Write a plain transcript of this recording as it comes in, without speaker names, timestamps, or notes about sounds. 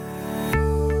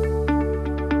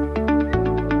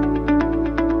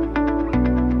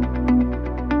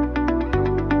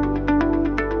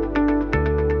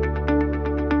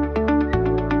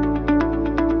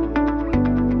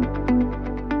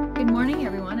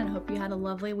hope you had a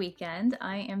lovely weekend.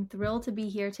 I am thrilled to be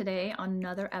here today on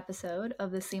another episode of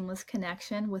The Seamless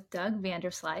Connection with Doug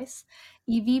Vanderslice,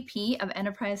 EVP of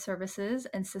Enterprise Services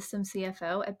and System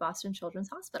CFO at Boston Children's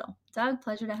Hospital. Doug,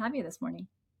 pleasure to have you this morning.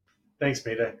 Thanks,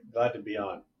 Mita. Glad to be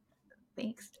on.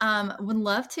 Thanks. Would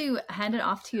love to hand it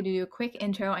off to you to do a quick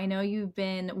intro. I know you've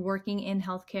been working in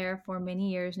healthcare for many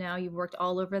years now. You've worked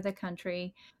all over the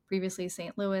country, previously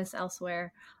St. Louis,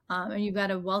 elsewhere, and you've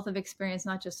got a wealth of experience,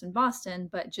 not just in Boston,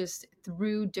 but just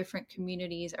through different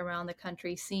communities around the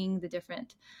country, seeing the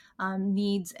different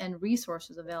needs and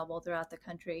resources available throughout the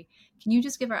country. Can you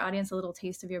just give our audience a little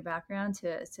taste of your background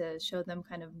to show them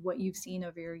kind of what you've seen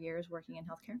over your years working in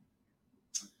healthcare?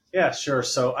 Yeah, sure.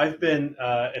 So I've been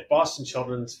at Boston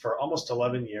Children's for almost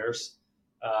 11 years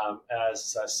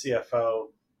as CFO,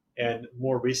 and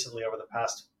more recently, over the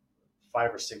past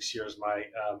 5 or 6 years,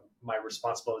 my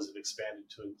responsibilities have expanded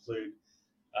to include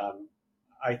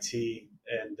IT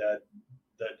and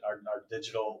our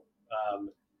digital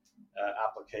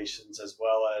applications, as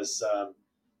well as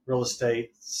real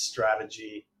estate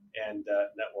strategy and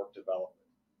network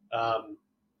development.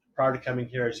 Prior to coming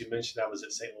here, as you mentioned, I was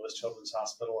at St. Louis Children's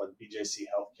Hospital and BJC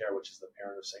Healthcare, which is the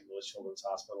parent of St. Louis Children's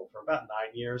Hospital, for about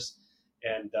 9 years,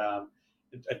 and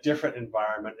a different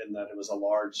environment in that it was a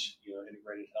large,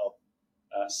 integrated health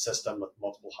system with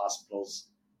multiple hospitals,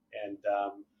 and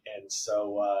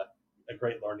so a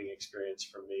great learning experience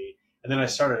for me. And then I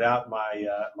started out my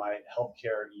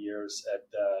healthcare years at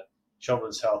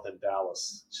Children's Health in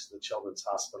Dallas, which is the Children's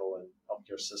Hospital and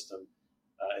Healthcare System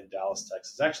in Dallas,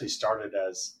 Texas. It actually started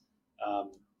as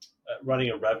running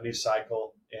a revenue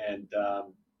cycle, and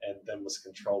then was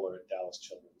controller at Dallas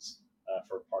Children's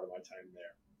for part of my time there.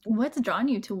 What's drawn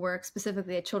you to work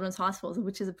specifically at children's hospitals,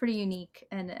 which is a pretty unique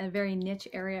and a very niche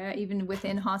area, even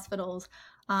within hospitals?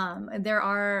 There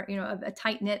are, a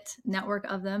tight-knit network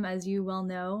of them, as you well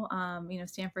know.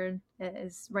 Stanford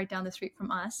is right down the street from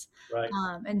us. Right.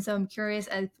 And so I'm curious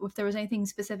if there was anything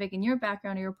specific in your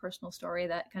background or your personal story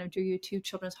that kind of drew you to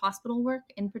children's hospital work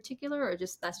in particular, or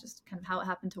that's just kind of how it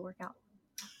happened to work out?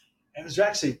 It was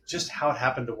actually just how it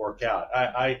happened to work out.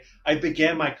 I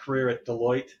began my career at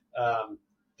Deloitte,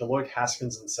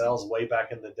 Haskins and Sells, way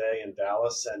back in the day in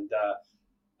Dallas, and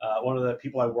one of the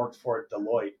people I worked for at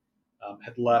Deloitte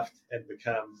had left and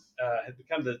had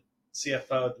become the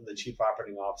CFO and the Chief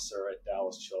Operating Officer at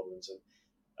Dallas Children's, and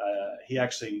he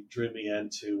actually drew me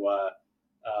into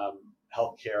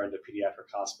healthcare into pediatric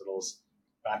hospitals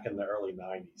back in the early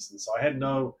 90s, and so I had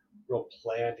no real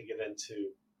plan to get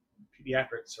into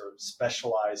pediatrics or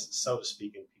specialize, so to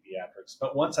speak, in pediatrics.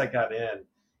 But once I got in,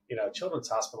 children's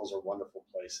hospitals are wonderful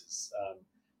places.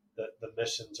 The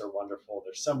missions are wonderful.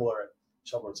 They're similar at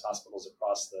children's hospitals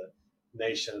across the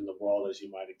nation and the world, as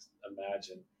you might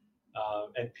imagine.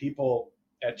 And people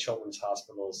at children's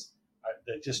hospitals,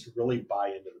 they just really buy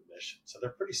into the mission. So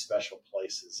they're pretty special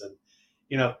places.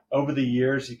 And, over the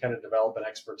years, you kind of develop an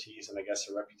expertise and, I guess,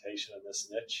 a reputation in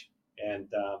this niche. And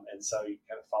so you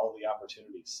kind of follow the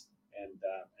opportunities.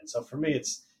 And so for me,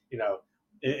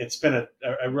 it's been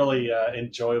a really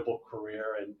enjoyable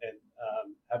career, and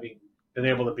having been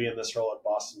able to be in this role at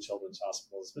Boston Children's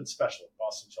Hospital has been special.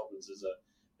 Boston Children's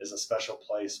is a special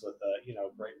place with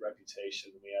a great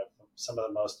reputation. We have some of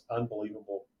the most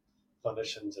unbelievable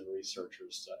clinicians and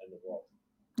researchers in the world.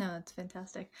 No, that's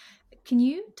fantastic. Can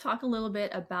you talk a little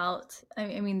bit about,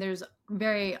 there's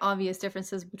very obvious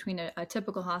differences between a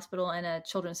typical hospital and a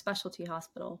children's specialty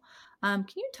hospital. Can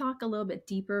you talk a little bit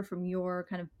deeper from your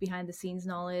kind of behind the scenes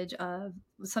knowledge of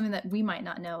something that we might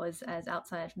not know as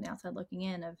from the outside looking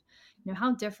in, of,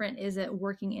 how different is it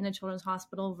working in a children's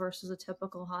hospital versus a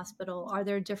typical hospital? Are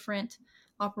there different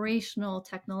operational,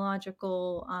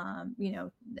 technological,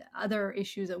 other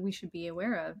issues that we should be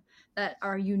aware of that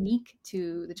are unique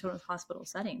to the children's hospital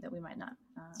setting that we might not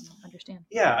understand?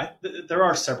 Yeah, there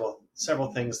are several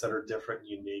things that are different and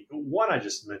unique. One, I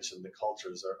just mentioned, the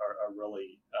cultures are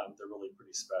really they're really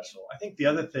pretty special. I think the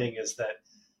other thing is that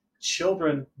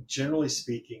children, generally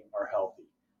speaking, are healthy,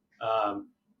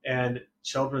 and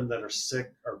children that are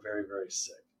sick are very, very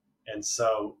sick, and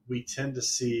so we tend to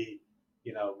see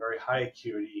very high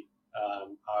acuity.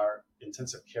 Our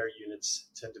intensive care units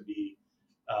tend to be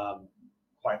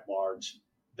quite large.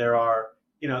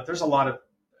 There's a lot of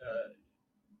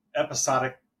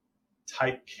episodic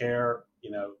type care,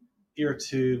 ear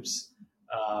tubes,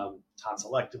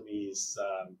 tonsillectomies,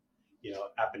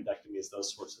 appendectomies,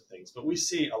 those sorts of things. But we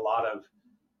see a lot of,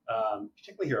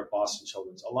 particularly here at Boston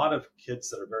Children's, a lot of kids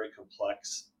that are very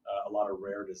complex, a lot of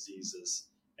rare diseases.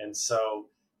 And so,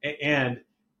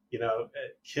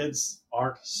 kids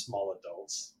aren't small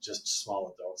adults, just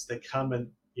small adults. They come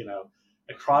in,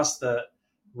 across the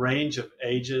range of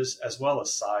ages as well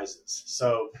as sizes.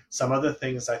 So some other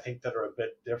things I think that are a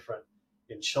bit different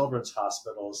in children's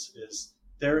hospitals is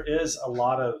there is a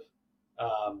lot of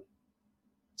um,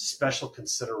 special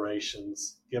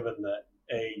considerations given the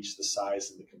age, the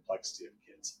size, and the complexity of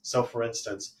kids. So, for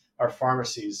instance, our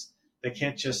pharmacies, they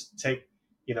can't just take,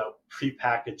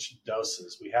 prepackaged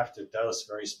doses. We have to dose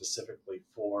very specifically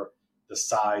for the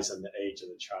size and the age of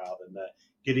the child. And the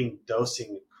getting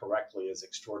dosing correctly is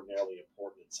extraordinarily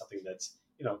important. It's something that's,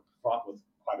 fraught with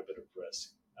quite a bit of risk.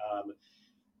 Um,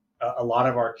 a lot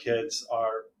of our kids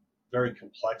are very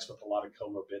complex with a lot of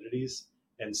comorbidities.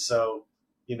 And so,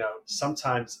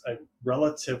 sometimes a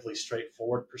relatively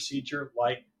straightforward procedure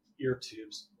like ear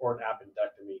tubes or an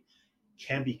appendectomy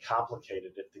can be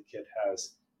complicated if the kid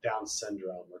has Down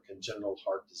syndrome or congenital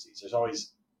heart disease. There's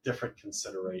always different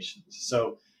considerations.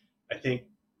 So I think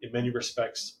in many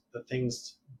respects, the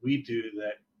things we do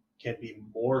that can be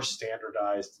more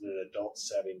standardized in an adult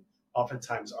setting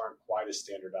oftentimes aren't quite as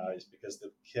standardized because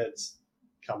the kids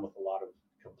come with a lot of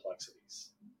complexities.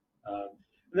 And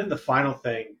then the final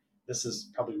thing, this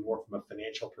is probably more from a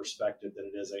financial perspective than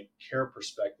it is a care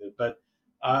perspective, but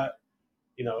uh,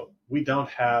 we don't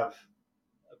have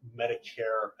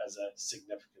Medicare as a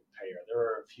significant payer. There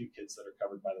are a few kids that are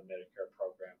covered by the Medicare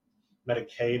program.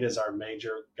 Medicaid is our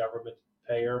major government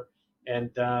payer, and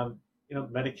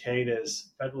Medicaid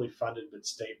is federally funded but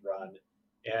state run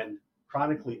and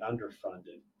chronically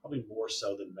underfunded, probably more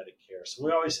so than Medicare. So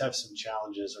we always have some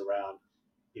challenges around,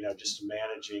 just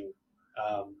managing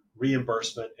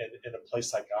reimbursement in a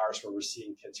place like ours where we're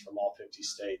seeing kids from all 50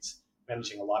 states,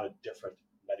 managing a lot of different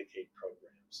Medicaid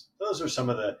programs. Those are some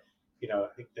of the I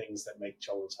think things that make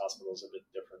children's hospitals a bit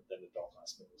different than adult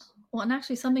hospitals. Well, and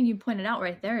actually, something you pointed out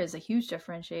right there is a huge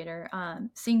differentiator.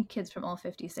 Seeing kids from all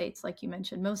 50 states, like you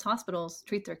mentioned, most hospitals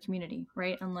treat their community,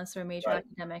 right? Unless they're a major Right.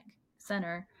 academic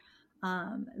center.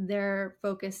 They're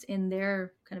focused in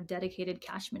their kind of dedicated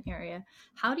catchment area.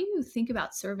 How do you think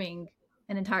about serving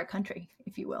an entire country,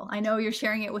 if you will? I know you're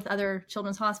sharing it with other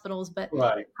children's hospitals, but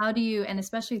Right. how do you, and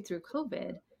especially through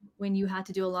COVID, when you had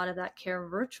to do a lot of that care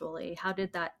virtually, how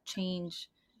did that change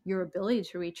your ability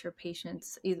to reach your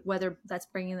patients, whether that's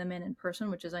bringing them in person,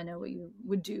 which is I know what you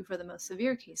would do for the most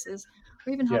severe cases,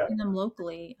 or even Yeah. helping them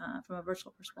locally from a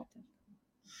virtual perspective?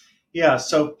 Yeah.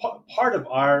 So part of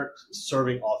our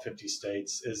serving all 50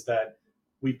 states is that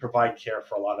we provide care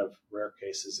for a lot of rare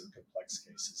cases and complex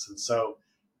cases. And so,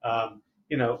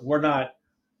 we're not,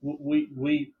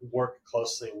 we work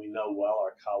closely and we know well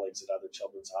our colleagues at other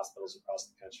children's hospitals across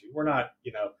the country. We're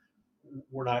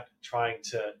not trying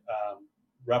to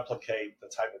replicate the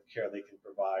type of care they can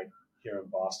provide here in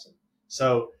Boston.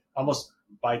 So almost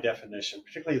by definition,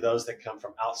 particularly those that come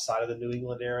from outside of the New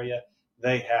England area,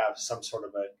 they have some sort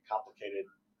of a complicated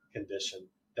condition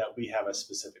that we have a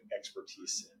specific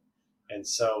expertise in. And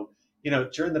so,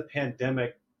 during the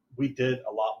pandemic, we did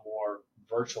a lot more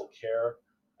virtual care,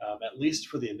 at least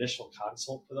for the initial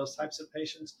consult for those types of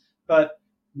patients. But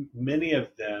many of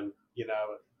them,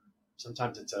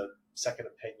 sometimes it's a second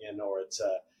opinion or it's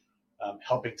a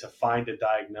helping to find a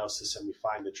diagnosis and we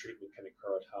find the treatment can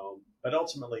occur at home. But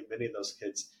ultimately, many of those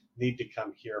kids need to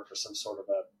come here for some sort of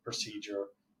a procedure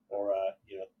or a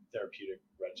therapeutic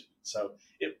regimen. So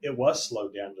it was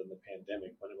slowed down during the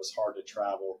pandemic when it was hard to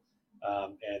travel,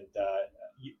 and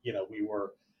we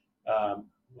were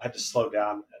had to slow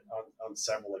down on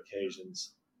several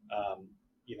occasions. Um,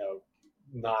 you know,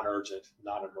 non-urgent,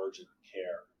 non-emergent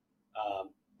care.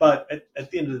 But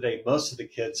at the end of the day, most of the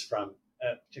kids from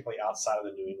particularly outside of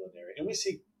the New England area, and we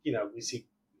see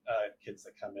kids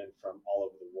that come in from all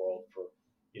over the world for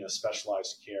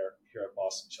specialized care here at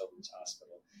Boston Children's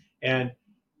Hospital, and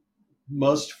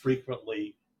most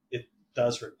frequently it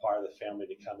does require the family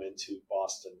to come into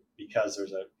Boston because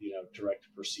there's a direct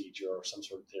procedure or some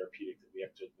sort of therapeutic that we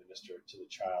have to administer to the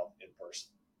child in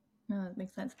person. No, that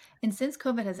makes sense. And since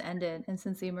COVID has ended and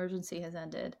since the emergency has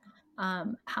ended,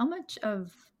 how much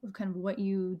of kind of what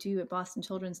you do at Boston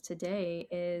Children's today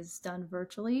is done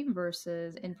virtually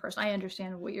versus in person? I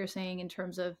understand what you're saying in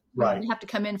terms of Right. you have to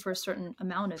come in for a certain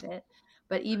amount of it.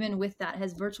 But even with that,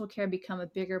 has virtual care become a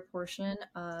bigger portion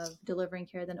of delivering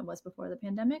care than it was before the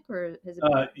pandemic, or has it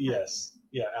been? Yes.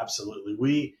 Yeah. Absolutely.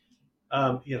 We,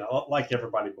 like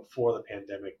everybody before the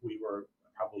pandemic, we were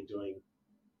probably doing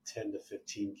 10 to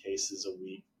 15 cases a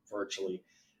week virtually.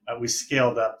 We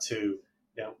scaled up to,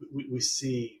 we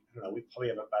see, I don't know, we probably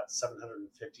have about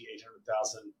 750,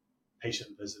 800,000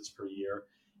 patient visits per year.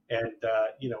 And,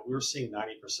 we were seeing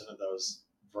 90% of those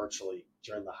virtually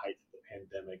during the height of the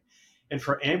pandemic. And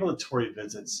for ambulatory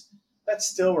visits, that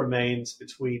still remains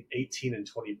between 18 and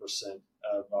 20%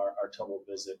 of our total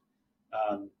visit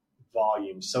um,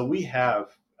 volume. So we have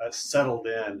settled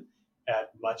in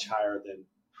at much higher than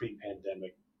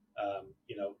pre-pandemic,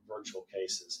 virtual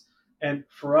cases. And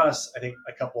for us, I think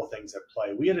a couple of things at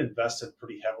play. We had invested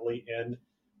pretty heavily in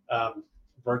um,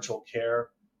 virtual care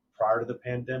prior to the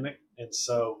pandemic, and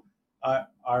so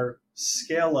our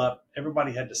scale up,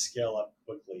 everybody had to scale up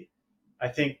quickly. I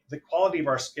think the quality of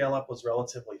our scale up was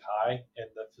relatively high, and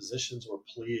the physicians were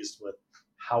pleased with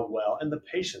how well, and the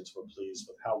patients were pleased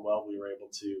with how well we were able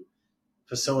to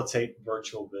facilitate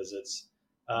virtual visits.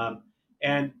 Um,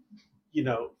 and,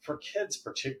 for kids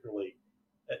particularly,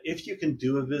 if you can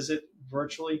do a visit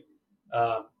virtually,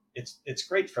 it's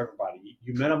great for everybody.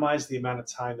 You minimize the amount of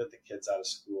time that the kid's out of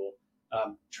school.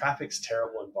 Traffic's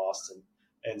terrible in Boston.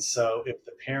 And so if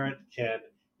the parent can,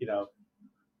 you know,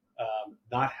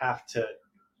 not have to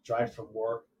drive from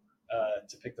work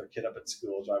to pick their kid up at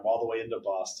school, drive all the way into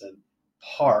Boston,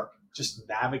 park, just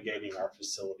navigating our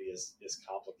facility is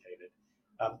complicated.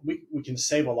 We can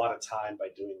save a lot of time by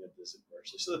doing the visit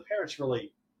virtually. So the parents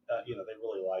really, they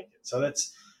really like it. So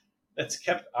that's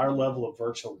kept our level of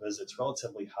virtual visits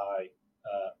relatively high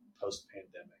post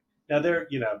pandemic.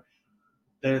 Now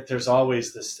there's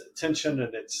always this tension,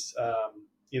 and it's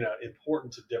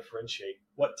important to differentiate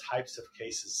what types of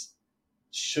cases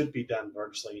should be done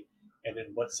virtually, and in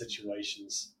what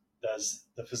situations does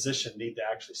the physician need to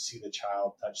actually see the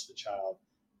child, touch the child.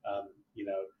 Um, you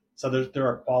know, so there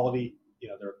are quality,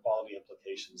 there are quality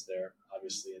implications there,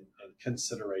 obviously, and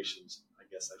considerations, I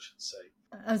guess I should say.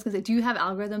 I was going to say, do you have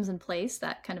algorithms in place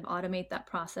that kind of automate that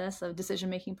process of decision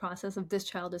making process of this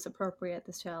child is appropriate,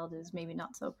 this child is maybe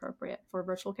not so appropriate for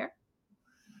virtual care?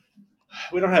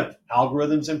 We don't have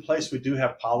algorithms in place. We do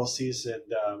have policies, and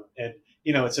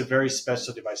it's a very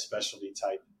specialty by specialty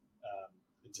type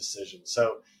decision.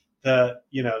 So the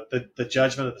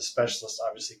judgment of the specialist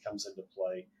obviously comes into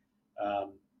play,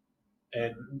 um,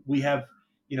 and we have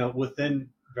within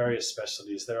various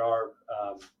specialties there are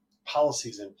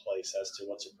policies in place as to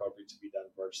what's appropriate to be done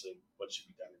virtually, what should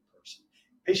be done in person.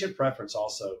 Patient preference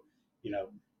also, you know,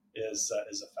 is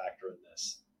a factor in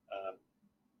this.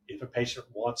 If a patient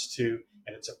wants to,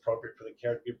 and it's appropriate for the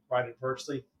care to be provided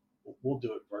virtually, we'll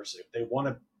do it virtually. If they want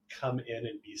to come in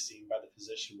and be seen by the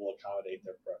physician, we'll accommodate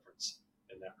their preference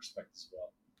in that respect as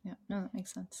well. Yeah, no, that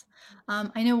makes sense.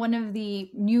 I know one of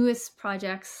the newest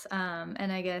projects,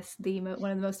 and I guess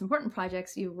one of the most important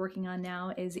projects you're working on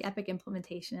now is the Epic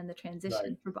implementation and the Right.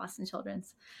 transition for Boston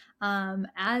Children's.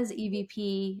 As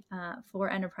EVP for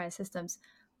Enterprise Systems,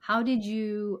 how did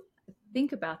you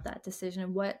think about that decision,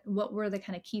 and what were the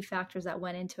kind of key factors that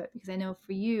went into it? Because I know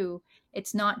for you,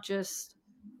 it's not just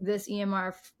this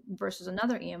EMR versus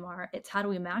another EMR. It's how do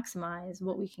we maximize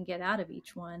what we can get out of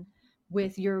each one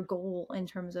with your goal in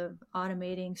terms of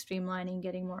automating, streamlining,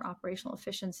 getting more operational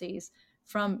efficiencies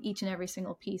from each and every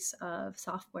single piece of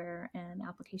software and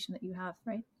application that you have,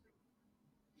 right?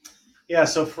 Yeah.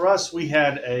 So for us, we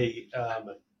had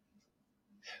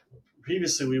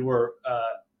previously we were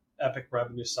Epic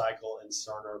Revenue Cycle and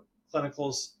Cerner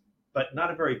clinicals, but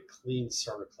not a very clean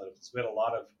Cerner clinicals. We had a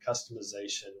lot of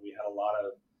customization. We had a lot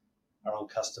of our own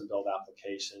custom built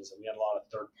applications, and we had a lot of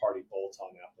third party bolt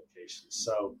on applications.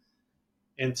 So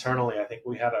internally, I think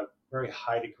we had a very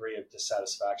high degree of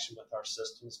dissatisfaction with our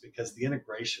systems because the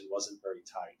integration wasn't very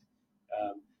tight.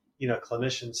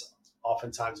 Clinicians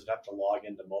oftentimes would have to log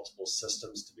into multiple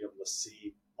systems to be able to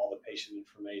see all the patient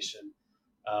information.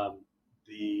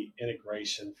 The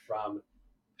integration from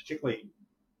particularly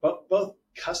both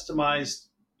customized,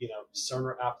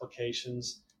 Cerner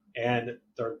applications and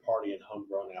third-party and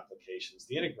homegrown applications.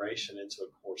 The integration into a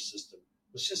core system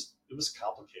it was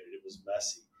complicated. It was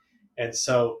messy. And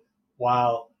so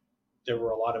while there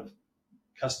were a lot of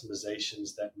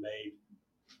customizations that made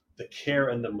the care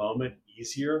in the moment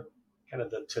easier, kind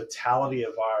of the totality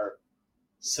of our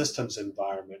systems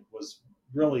environment was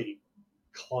really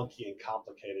clunky and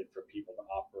complicated for people to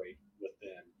operate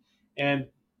within. And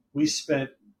we spent,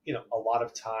 a lot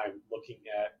of time looking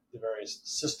at the various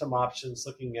system options,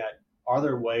 looking at are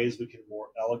there ways we can more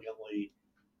elegantly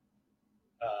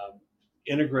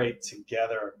integrate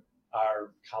together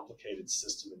our complicated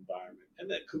system environment. And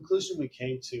the conclusion we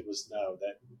came to was no,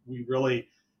 that we really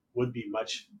would be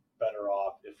much better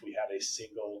off if we had a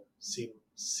single,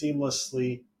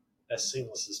 seamlessly, as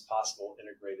seamless as possible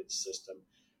integrated system.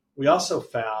 We also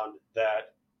found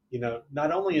that,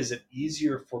 not only is it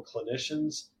easier for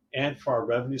clinicians and for our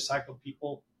revenue cycle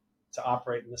people to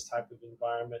operate in this type of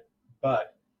environment,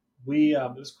 but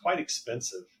it was quite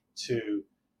expensive to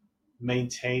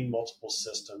maintain multiple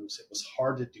systems. It was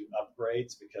hard to do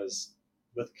upgrades because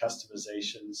with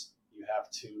customizations, you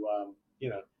have to,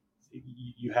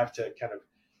 you have to kind of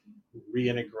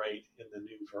reintegrate in the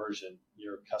new version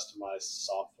your customized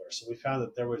software. So we found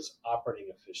that there was operating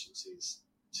efficiencies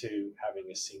to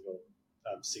having a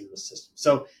seamless system.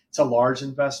 So it's a large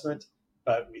investment,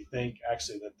 but we think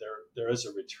actually that there is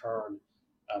a return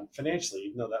financially,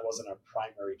 even though that wasn't our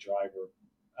primary driver,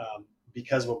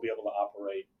 because we'll be able to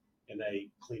operate in a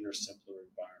cleaner, simpler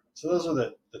environment. So those are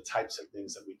the types of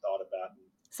things that we thought about.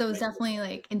 So it's Make definitely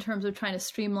like in terms of trying to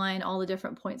streamline all the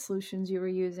different point solutions you were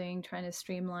using, trying to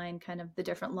streamline kind of the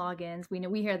different logins. We know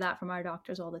we hear that from our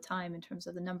doctors all the time in terms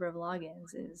of the number of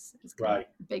logins is kind of right,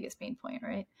 the biggest pain point,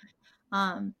 right?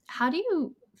 How do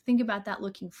you think about that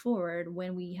looking forward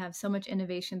when we have so much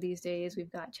innovation these days?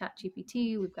 We've got Chat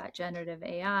GPT, we've got generative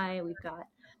AI, we've got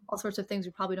all sorts of things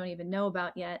we probably don't even know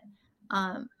about yet.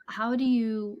 How do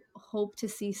you hope to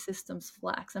see systems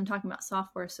flex? I'm talking about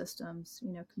software systems,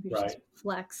 computer right, systems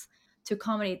flex to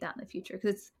accommodate that in the future.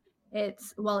 Because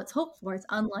it's while it's hoped for, it's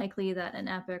unlikely that an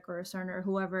Epic or a Cerner or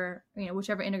whoever,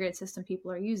 whichever integrated system people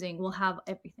are using will have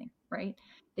everything, right?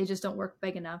 They just don't work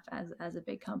big enough as a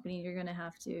big company. You're going to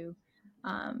have to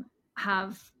um,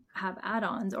 have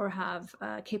add-ons or have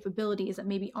capabilities that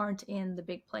maybe aren't in the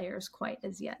big players quite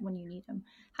as yet when you need them.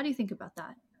 How do you think about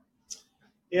that?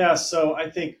 yeah. So I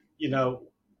think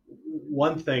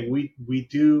one thing we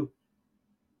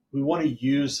want to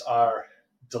use our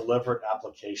delivered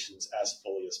applications as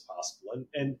fully as possible.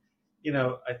 And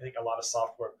I think a lot of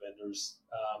software vendors,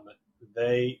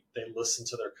 they listen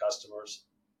to their customers.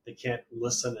 They can't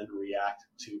listen and react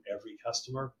to every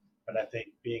customer, but I think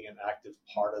being an active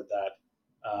part of that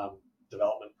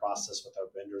development process with our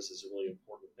vendors is a really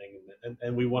important thing.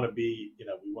 And we want to be,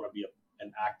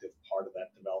 an active part of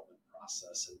that development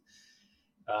process.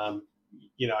 And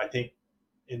I think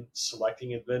in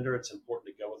selecting a vendor, it's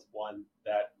important to go with one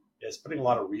that is putting a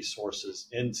lot of resources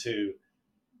into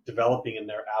developing in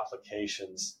their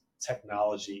applications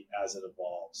technology as it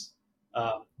evolves.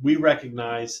 We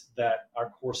recognize that our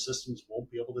core systems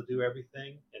won't be able to do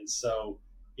everything, and so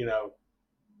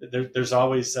there's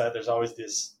always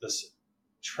this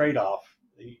trade off,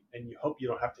 and you hope you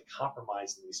don't have to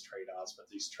compromise in these trade offs, but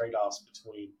these trade offs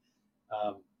between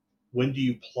um, when do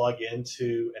you plug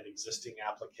into an existing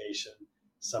application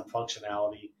some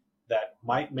functionality that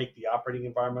might make the operating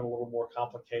environment a little more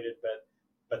complicated, but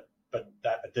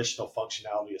that additional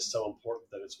functionality is so important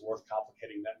that it's worth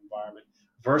complicating that environment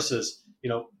versus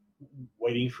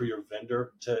waiting for your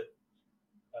vendor to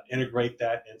integrate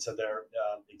that into their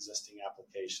existing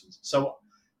applications. So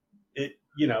it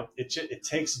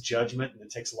takes judgment and it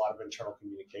takes a lot of internal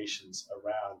communications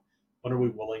around when are we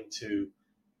willing to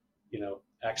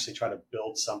actually try to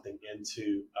build something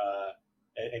into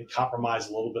and compromise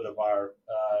a little bit of our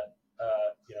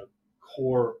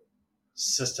core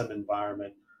system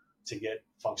environment to get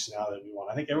functionality that we want.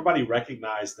 I think everybody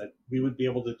recognized that we would be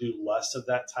able to do less of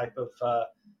that type of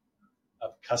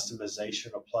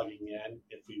customization or plugging in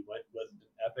if we went with an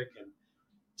Epic. And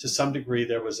to some degree,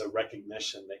 there was a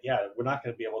recognition that, we're not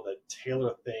going to be able to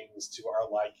tailor things to our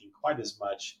liking quite as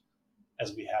much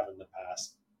as we have in the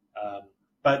past.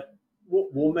 But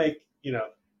we'll make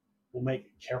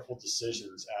careful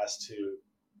decisions as to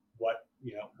what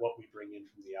we bring in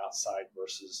from the outside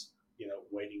versus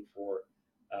waiting for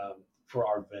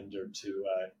our vendor to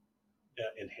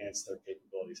enhance their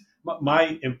capabilities.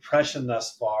 My impression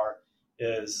thus far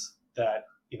is that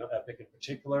Epic in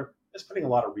particular is putting a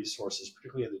lot of resources,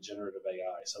 particularly in the generative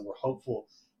AI. So we're hopeful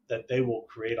that they will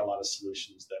create a lot of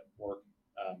solutions that work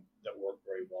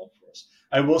very well for us.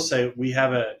 I will say we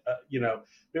have a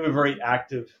very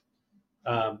active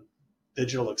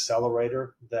digital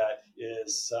accelerator that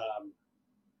is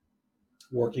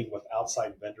working with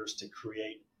outside vendors to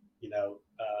create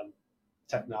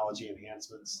technology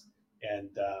enhancements, and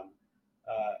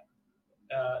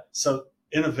so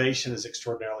innovation is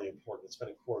extraordinarily important. It's been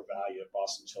a core value at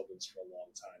Boston Children's for a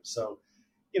long time. So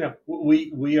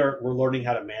we're learning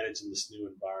how to manage in this new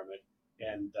environment,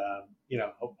 and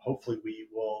hopefully we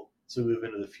will, as we move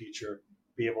into the future,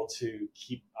 be able to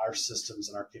keep our systems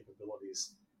and our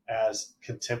capabilities as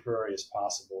contemporary as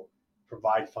possible,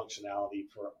 provide functionality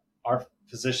for our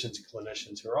physicians and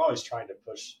clinicians who are always trying to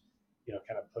push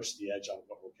the edge on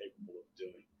what we're capable of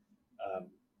doing.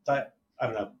 I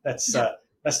don't know. That's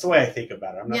the way I think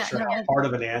about it. I'm not Yeah, sure no, how part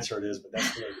of an answer it is, but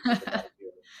that's the way we think about it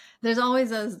here. there's always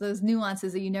those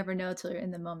nuances that you never know till you're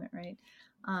in the moment, right?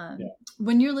 Yeah.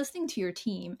 When you're listening to your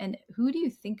team, and who do you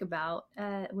think about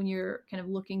when you're kind of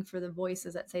looking for the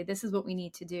voices that say, this is what we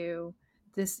need to do,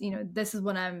 this, this is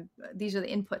what these are the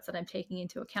inputs that I'm taking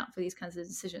into account for these kinds of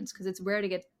decisions. Because it's rare to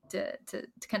get to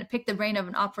kind of pick the brain of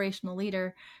an operational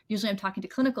leader. Usually I'm talking to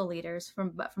clinical leaders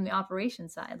but from the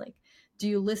operations side. Like, do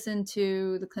you listen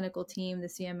to the clinical team, the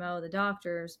CMO, the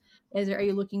doctors? Are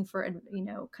you looking for,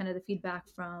 kind of the feedback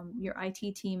from your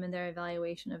IT team and their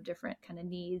evaluation of different kind of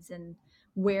needs and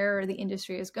where the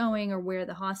industry is going or where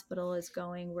the hospital is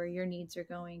going, where your needs are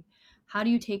going? How do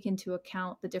you take into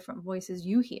account the different voices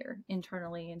you hear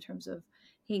internally in terms of,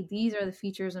 hey, these are the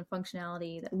features and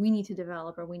functionality that we need to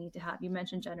develop or we need to have? You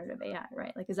mentioned generative AI,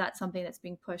 right? Like, is that something that's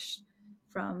being pushed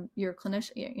from your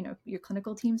clinician, your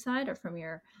clinical team side, or from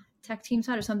your tech team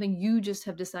side, or something you just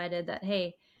have decided that,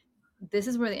 hey, this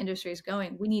is where the industry is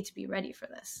going, we need to be ready for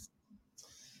this?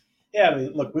 Yeah, I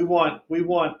mean, look, we want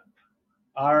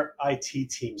our IT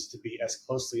teams to be as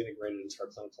closely integrated into our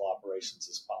clinical operations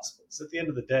as possible. Because at the end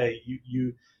of the day,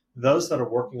 those that are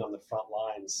working on the front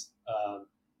lines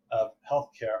of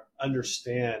healthcare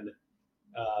understand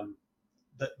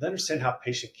they understand how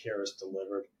patient care is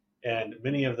delivered, and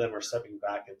many of them are stepping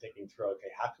back and thinking through, okay,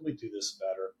 how can we do this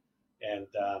better? And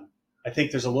I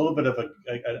think there's a little bit of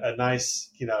a nice,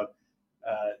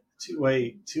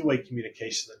 two-way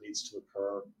communication that needs to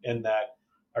occur, in that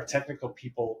our technical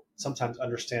people sometimes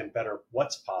understand better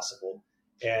what's possible,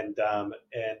 and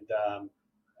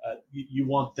you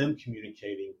want them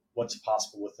communicating what's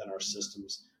possible within our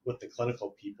systems with the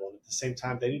clinical people. And at the same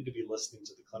time, they need to be listening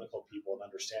to the clinical people and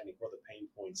understanding where the pain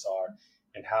points are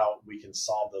and how we can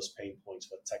solve those pain points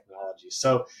with technology.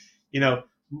 So,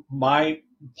 my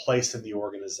place in the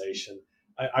organization,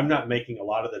 I'm not making a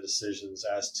lot of the decisions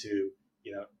as to,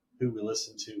 who we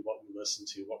listen to, what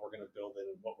we're going to build in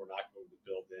and what we're not going to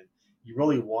build in. You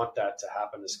really want that to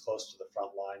happen as close to the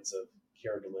front lines of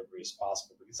care delivery as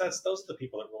possible, because those are the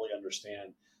people that really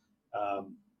understand,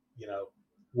 um, you know,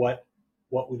 what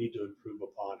we need to improve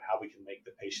upon, how we can make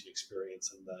the patient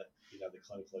experience and the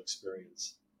clinical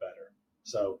experience better.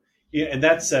 So, yeah, and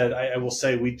that said, I will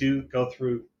say we do go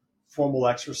through formal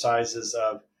exercises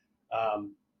of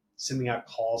sending out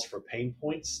calls for pain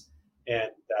points, and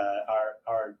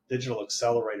our digital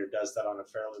accelerator does that on a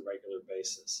fairly regular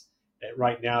basis. And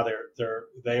right now,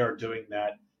 they are doing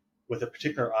that with a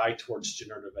particular eye towards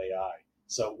generative AI.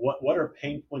 So, what are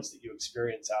pain points that you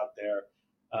experience out there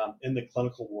in the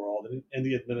clinical world and in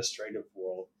the administrative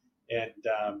world? And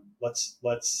let's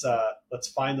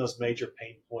find those major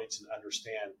pain points and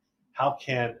understand how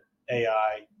can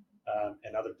AI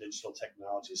and other digital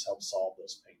technologies help solve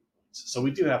those pain points. So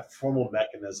we do have formal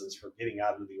mechanisms for getting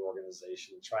out into the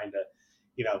organization and trying to,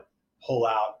 pull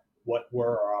out where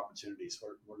are our opportunities,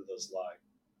 where do those lie.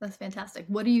 That's fantastic.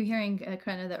 What are you hearing,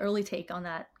 kind of the early take on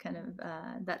that kind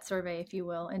of that survey, if you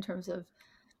will, in terms of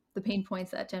the pain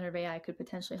points that generative AI could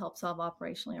potentially help solve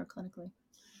operationally or clinically?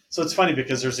 So it's funny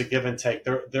because there's a give and take.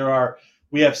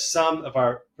 We have some of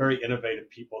our very innovative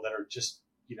people that are just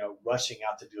rushing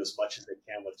out to do as much as they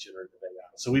can with generative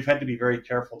AI. So we've had to be very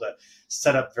careful to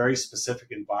set up very specific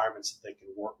environments that they can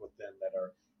work within that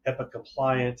are HIPAA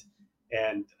compliant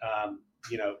and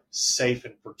safe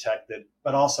and protected,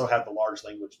 but also have the large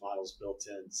language models built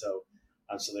in, so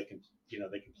they can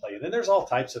play it. And there's all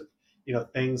types of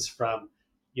things from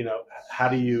how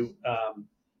do you um,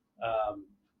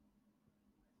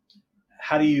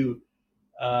 how do you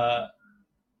uh,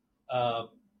 um,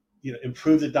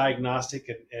 improve the diagnostic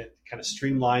and kind of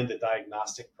streamline the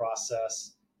diagnostic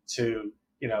process to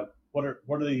what are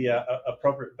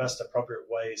the best appropriate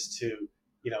ways to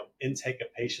intake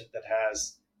a patient that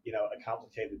has a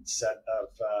complicated set of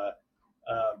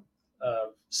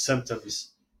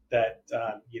symptoms that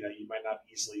you might not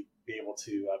easily be able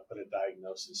to put a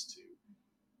diagnosis to.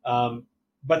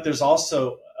 But there's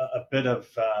also a bit of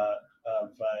a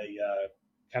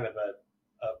kind of a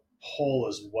pull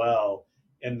as well,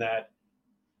 in that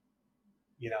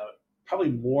probably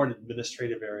more in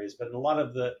administrative areas, but in a lot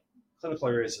of the clinical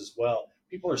areas as well.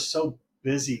 People are so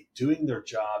busy doing their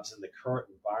jobs in the current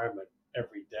environment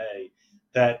every day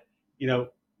that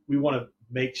we want to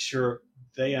make sure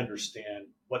they understand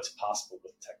what's possible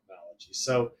with technology.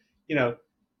 So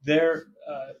there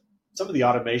some of the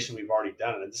automation we've already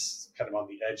done, and this is kind of on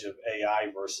the edge of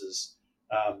AI versus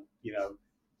um, you know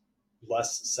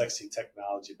less sexy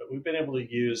technology, but we've been able to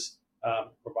use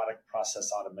robotic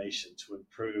process automation to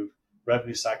improve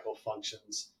revenue cycle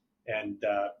functions and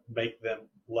make them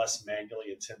less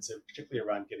manually intensive, particularly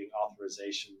around getting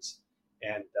authorizations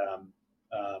and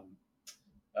um,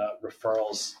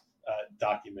 referrals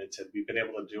documented. We've been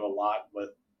able to do a lot with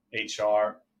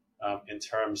HR in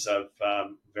terms of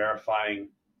verifying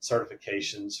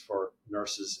certifications for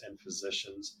nurses and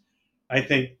physicians. I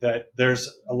think that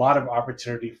there's a lot of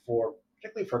opportunity for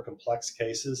particularly for complex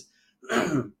cases,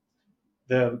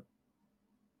 the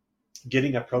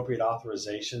getting appropriate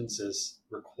authorizations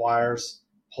requires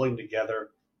pulling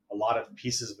together a lot of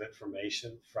pieces of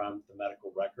information from the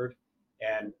medical record.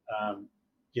 And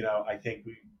I think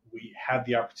we have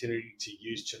the opportunity to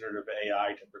use generative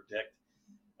AI to predict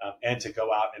and to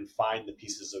go out and find the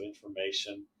pieces of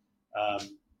information um,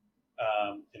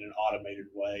 in an automated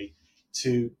way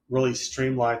to really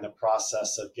streamline the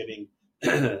process of getting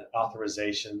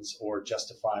authorizations or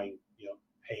justifying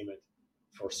payment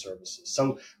for services.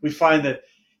 So we find that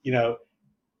you know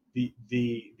the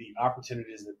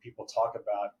opportunities that people talk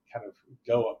about kind of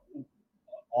go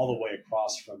all the way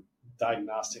across from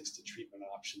diagnostics to treatment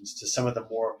options to some of the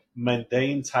more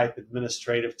mundane type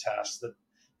administrative tasks that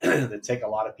that take a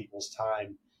lot of people's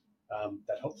time,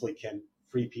 that hopefully can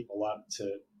free people up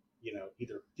to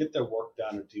either get their work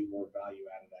done or do more value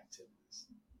added activities.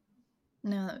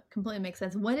 No, that completely makes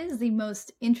sense. What is the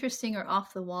most interesting or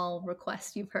off the wall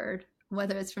request you've heard,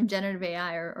 whether it's from generative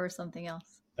AI or something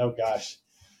else? Oh gosh.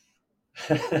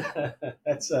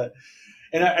 That's a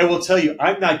And I will tell you,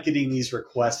 I'm not getting these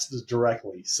requests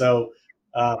directly. So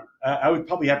I would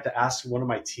probably have to ask one of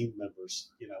my team members,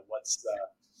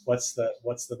 what's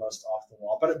the most off the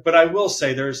wall. But I will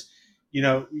say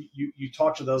you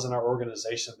talk to those in our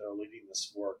organization that are leading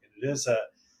this work, and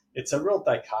it's a real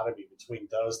dichotomy between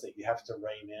those that you have to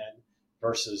rein in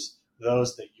versus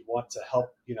those that you want to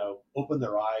help, open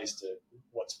their eyes to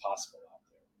what's possible out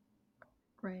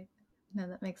Right. No,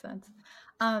 that makes sense.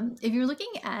 If you're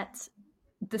looking at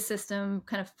the system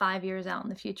kind of 5 years out in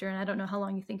the future, and I don't know how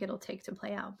long you think it'll take to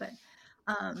play out, but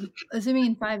assuming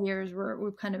in 5 years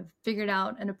we've kind of figured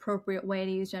out an appropriate way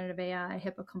to use generative AI,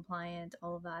 HIPAA compliant,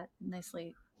 all of that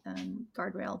nicely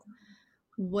guardrailed,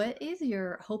 what is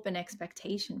your hope and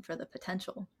expectation for the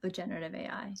potential of generative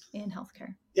AI in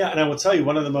healthcare? Yeah, and I will tell you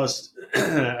one of the most,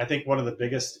 I think one of the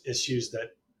biggest issues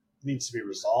that needs to be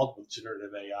resolved with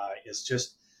generative AI is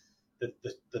just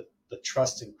the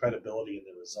trust and credibility in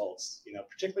the results.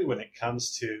 Particularly when it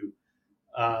comes to,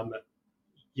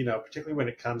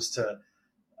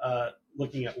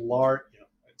 looking at large.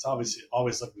 It's obviously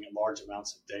always looking at large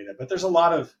amounts of data, but there's a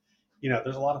lot of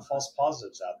false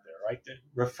positives out there, right?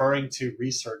 Referring to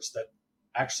research that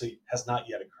actually has not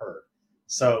yet occurred.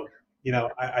 So,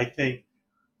 I think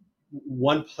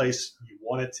one place you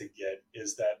want it to get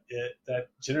is that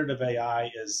generative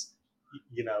AI is,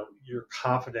 you're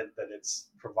confident that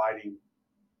it's providing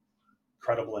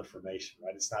credible information,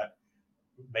 right? It's not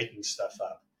making stuff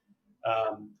up.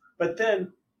 But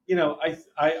then,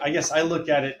 I guess I look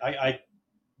at it,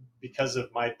 because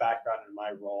of my background and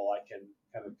my role, I can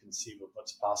kind of conceive of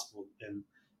what's possible in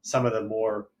some of the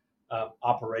more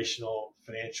operational,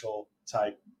 financial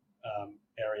type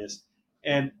areas.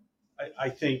 And I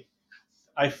think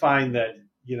I find that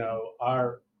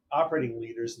our operating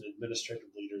leaders and administrative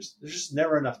leaders, there's just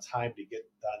never enough time to get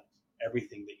done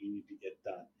everything that you need to get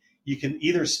done. You can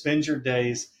either spend your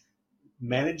days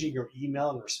managing your email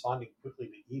and responding quickly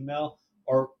to email,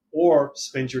 or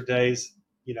spend your days,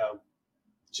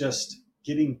 just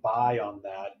getting by on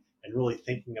that and really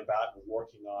thinking about and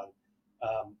working on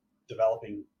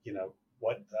developing,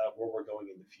 where we're going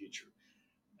in the future.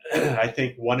 I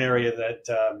think one area that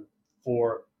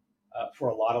for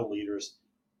a lot of leaders,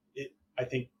 I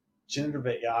think generative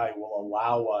AI will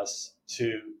allow us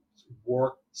to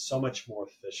work so much more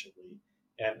efficiently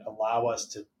and allow us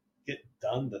to get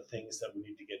done the things that we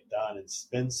need to get done and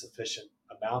spend sufficient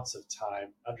amounts of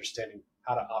time understanding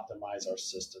how to optimize our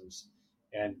systems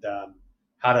and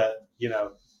how to,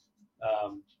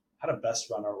 how to best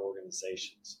run our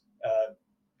organizations.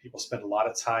 People spend a lot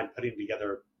of time putting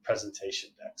together presentation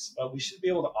decks, but we should be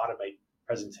able to automate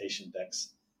presentation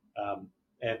decks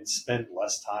and spend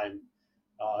less time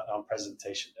on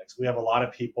presentation decks. We have a lot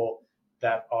of people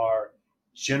that are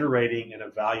generating and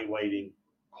evaluating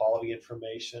quality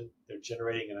information. They're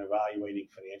generating and evaluating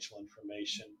financial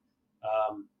information.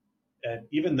 And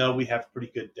even though we have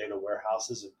pretty good data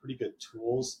warehouses and pretty good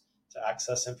tools to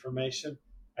access information,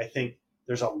 I think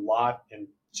there's a lot in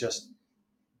just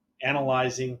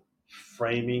analyzing,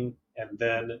 framing, and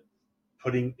then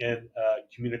putting in a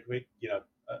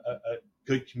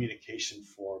good communication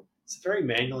form. It's very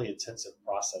manually intensive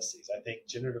processes. I think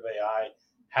generative AI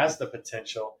has the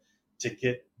potential to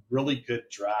get really good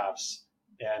drafts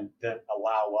and then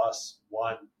allow us,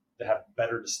 one, to have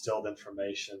better distilled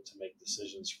information to make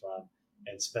decisions from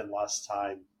and spend less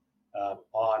time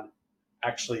on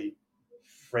actually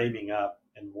framing up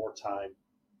and more time,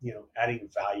 adding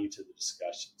value to the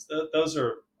discussions. Those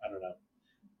are, I don't know,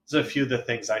 those are a few of the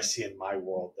things I see in my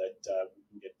world that we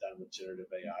can get done with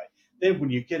generative AI. Then when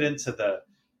you get into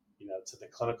to the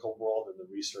clinical world and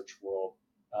the research world,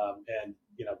 and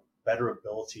better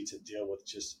ability to deal with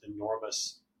just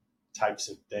enormous types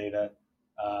of data.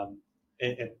 Um,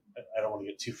 and I don't want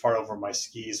to get too far over my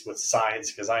skis with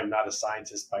science because I'm not a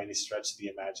scientist by any stretch of the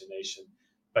imagination,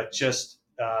 but just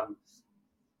I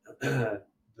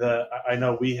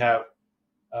know we have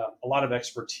a lot of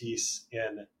expertise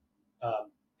in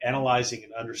analyzing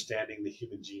and understanding the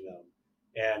human genome,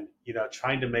 and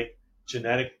trying to make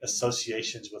genetic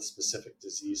associations with specific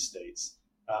disease states.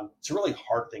 It's a really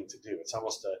hard thing to do. It's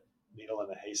almost a needle in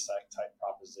a haystack type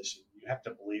proposition. You have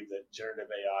to believe that generative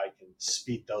AI can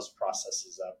speed those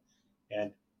processes up,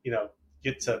 and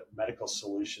get to medical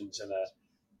solutions in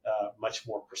a much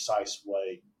more precise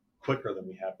way quicker than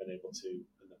we have been able to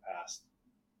in the past.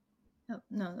 Oh,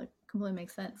 no, that completely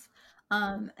makes sense.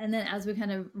 And then as we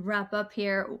kind of wrap up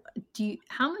here,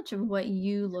 how much of what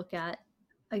you look at,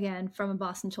 again, from a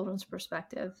Boston Children's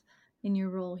perspective in your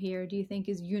role here, do you think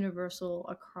is universal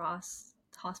across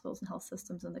hospitals and health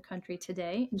systems in the country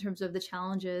today in terms of the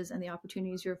challenges and the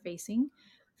opportunities you're facing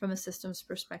from a systems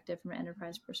perspective, from an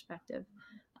enterprise perspective,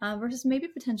 versus maybe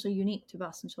potentially unique to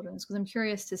Boston Children's? Because I'm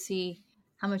curious to see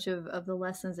how much of the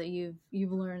lessons that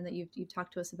you've learned that you've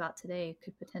talked to us about today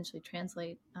could potentially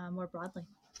translate more broadly.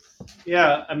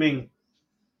 Yeah, I mean,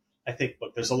 I think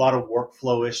look, there's a lot of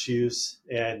workflow issues,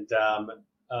 and um,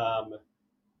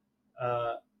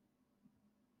 uh,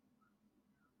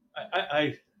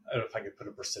 I don't know if I could put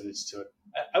a percentage to it.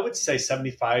 I would say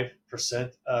 75%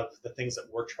 of the things that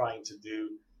we're trying to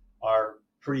do are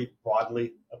pretty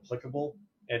broadly applicable,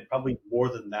 and probably more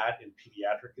than that in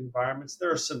pediatric environments.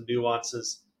 There are some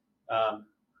nuances, um,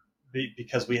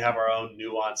 because we have our own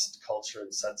nuanced culture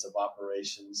and sets of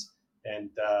operations, and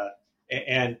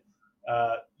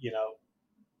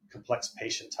complex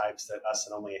patient types that us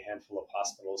and only a handful of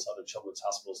hospitals, other children's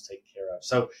hospitals, take care of.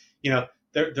 So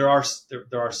there are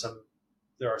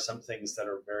some things that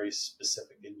are very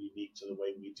specific and unique to the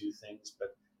way we do things,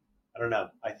 but I don't know.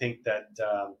 I think that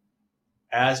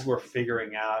as we're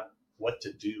figuring out what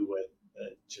to do with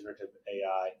generative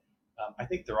AI, I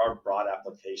think there are broad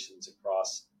applications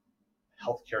across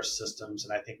healthcare systems,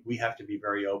 and I think we have to be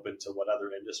very open to what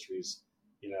other industries,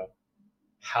 you know,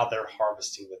 how they're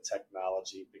harvesting the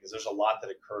technology, because there's a lot that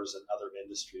occurs in other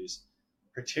industries,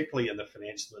 particularly in the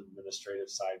financial and administrative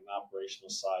side and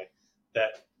operational side,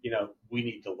 that we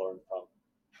need to learn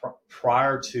from.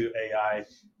 Prior to AI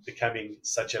becoming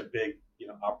such a big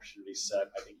opportunity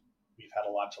set, I think we've had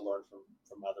a lot to learn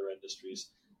from other industries,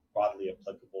 broadly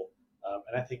applicable,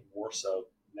 and I think more so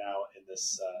now in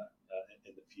this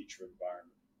in the future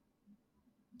environment.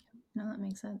 No, that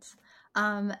makes sense.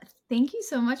 Um, Thank you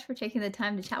so much for taking the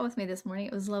time to chat with me this morning.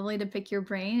 It was lovely to pick your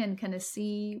brain and kind of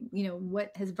see,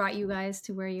 what has brought you guys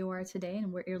to where you are today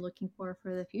and what you're looking for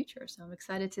the future. So I'm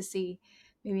excited to see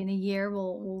maybe in a year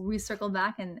we'll recircle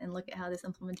back and look at how this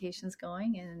implementation is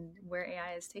going and where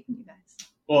AI is taking you guys.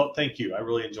 Well, thank you. I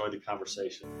really enjoyed the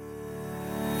conversation.